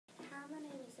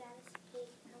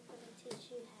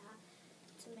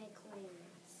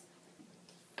lanyards.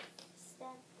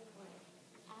 Step 1.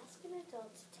 Ask an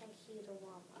adult to take you to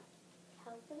Walmart.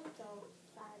 Help an adult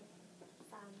find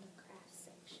the craft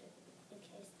section in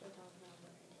case they don't know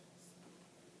where it is.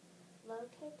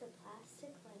 Locate the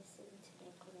plastic lacing to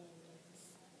make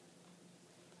lanyards.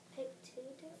 Pick 2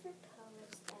 different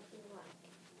colors that you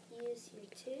like. Use your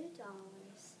 $2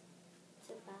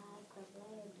 to buy the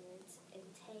lanyards and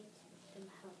take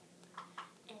them home.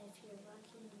 And if you're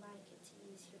lucky, you might get to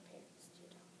use your parents'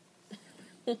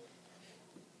 $2.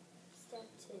 Step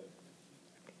 2.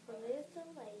 Remove the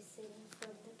lacing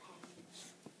from the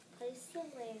package. Place the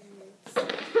lanyards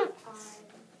on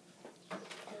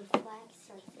a flat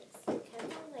surface. Cut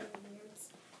the lanyards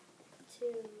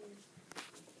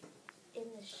in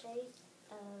the shape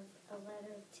of a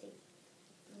letter T.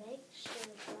 Make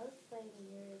sure both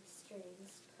lanyard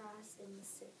strings cross in the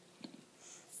center.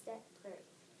 Step 3.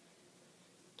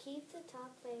 Keep the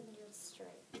top lanyard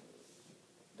straight.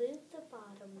 Loop the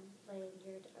bottom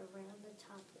lanyard around the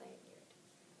top lanyard.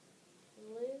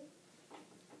 Loop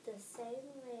the same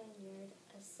lanyard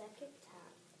a second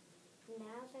time.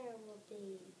 Now there will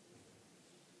be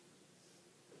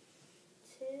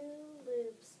 2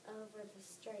 loops over the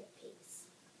straight piece.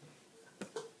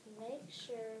 Make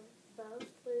sure both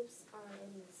loops are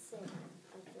in the center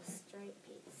of the straight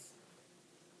piece.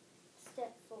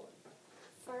 Step 4.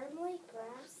 Firmly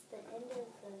grasp the end of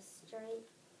the straight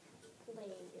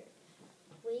lanyard.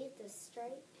 Weave the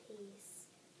straight piece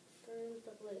through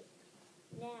the loop.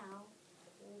 Now,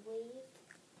 weave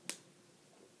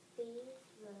the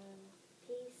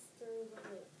piece through the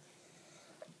loop.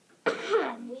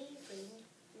 When weaving,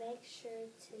 make sure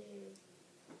to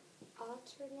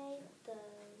alternate the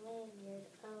lanyard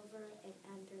over and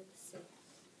under the seam.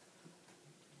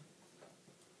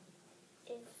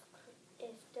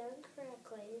 If done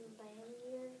correctly,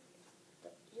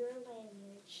 your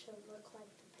lanyard should look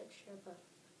like the picture above.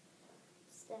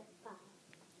 Step 5.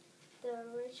 The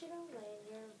original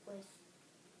lanyard with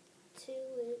 2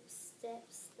 loops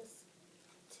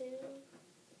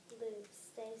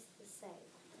stays the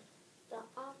same. The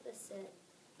opposite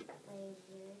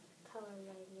color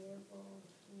lanyard will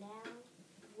now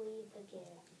weave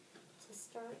again. To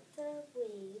start the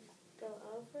weave, go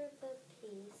over the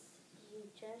piece you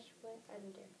just went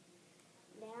under.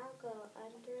 Now go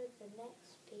under the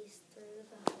next piece through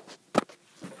the hole.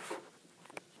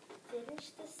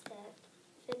 Finish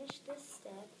this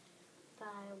step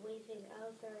by weaving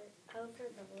over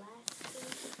the last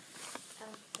piece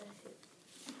of the hoop.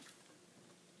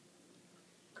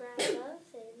 Grab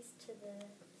both ends to the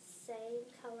same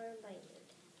color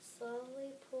lanyard.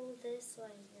 Slowly pull this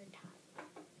lanyard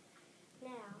tight.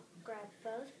 Now, grab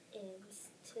both ends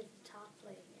to the top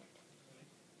lanyard.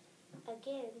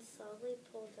 Again, slowly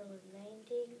pull the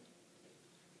remaining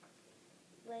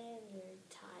lanyard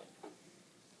tight.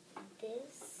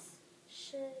 This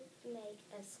should make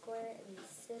a square in the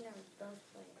center of both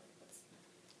lanyards.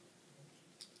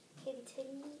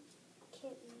 Continue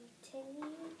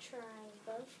trying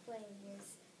both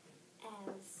lanyards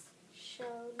as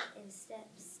shown in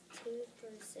steps 2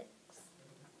 through 6.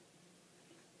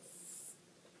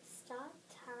 Stop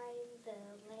tying the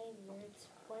lanyards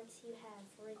once you have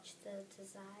reached the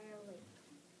desired length.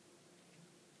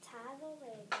 Tie the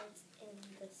lanyards in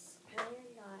the square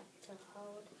knot to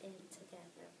hold in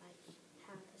together, like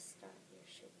how to start your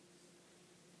shoes.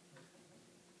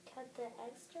 Cut the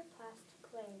extra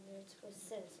plastic lanyards with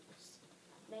scissors.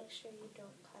 Make sure you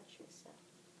don't cut yourself.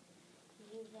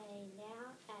 You may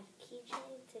now add a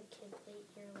keychain to complete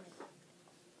your lanyard.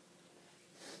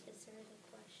 Is there any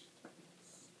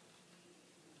questions?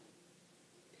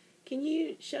 Can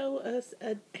you show us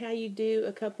how you do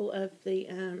a couple of the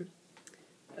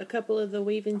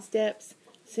weaving steps?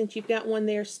 Since you've got one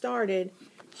there started,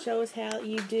 show us how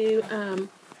you do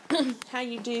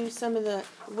some of the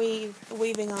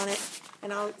weaving on it,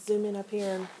 and I'll zoom in up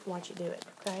here and watch you do it.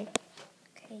 Okay.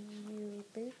 Okay, you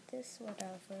loop this one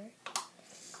over,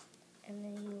 and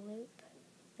then you loop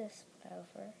this one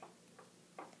over,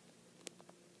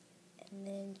 and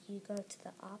then you go to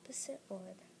the opposite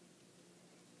one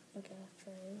and go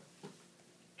through,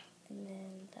 and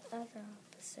then the other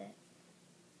opposite,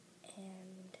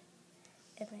 and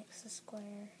it makes a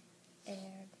square,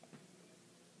 and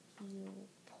you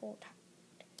pull tight.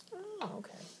 Oh,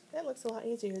 okay. That looks a lot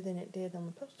easier than it did on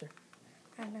the poster.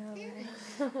 I know, right?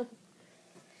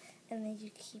 And then you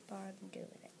keep on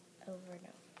doing it over and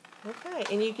over. Okay,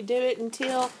 and you can do it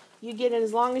until you get it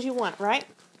as long as you want, right?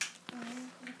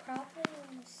 You probably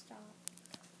want to stop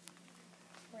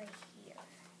right here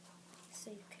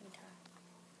so you can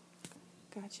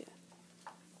tie. Gotcha.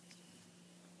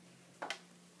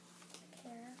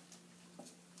 Here.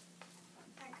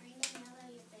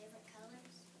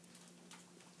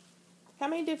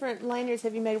 many different lanyards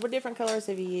have you made? What different colors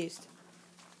have you used?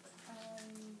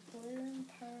 Blue and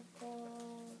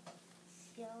purple,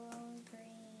 yellow and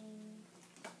green,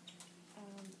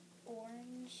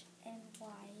 orange and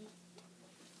white.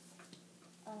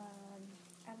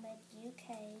 I made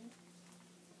UK.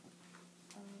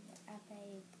 I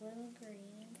made blue and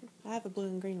green. I have a blue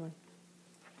and green one.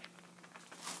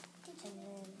 And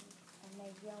then I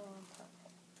made yellow and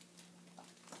purple.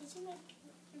 Did you make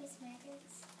Miss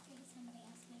Margaret's? Or did somebody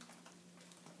else make that?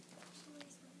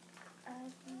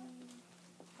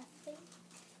 I think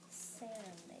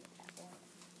Sarah made that one.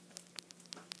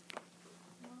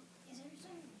 Well, is there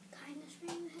some kind of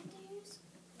string you have to use?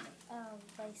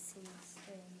 Lacy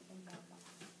string and bubble.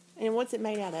 And what's it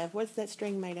made out of? What's that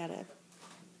string made out of?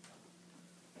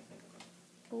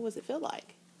 What does it feel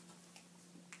like?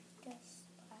 Just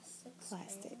plastic.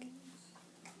 Plastic. Strings.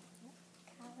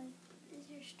 Kylie. Does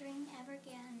your string ever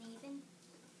get uneven?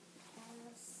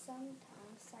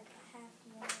 Sometimes, like I have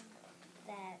one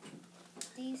that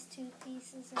these two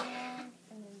pieces are long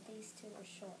and then these two are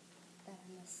short that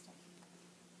I messed up.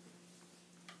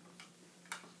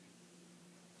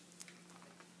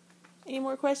 Any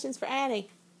more questions for Addie?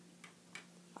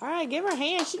 All right, give her a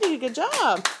hand. She did a good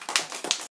job.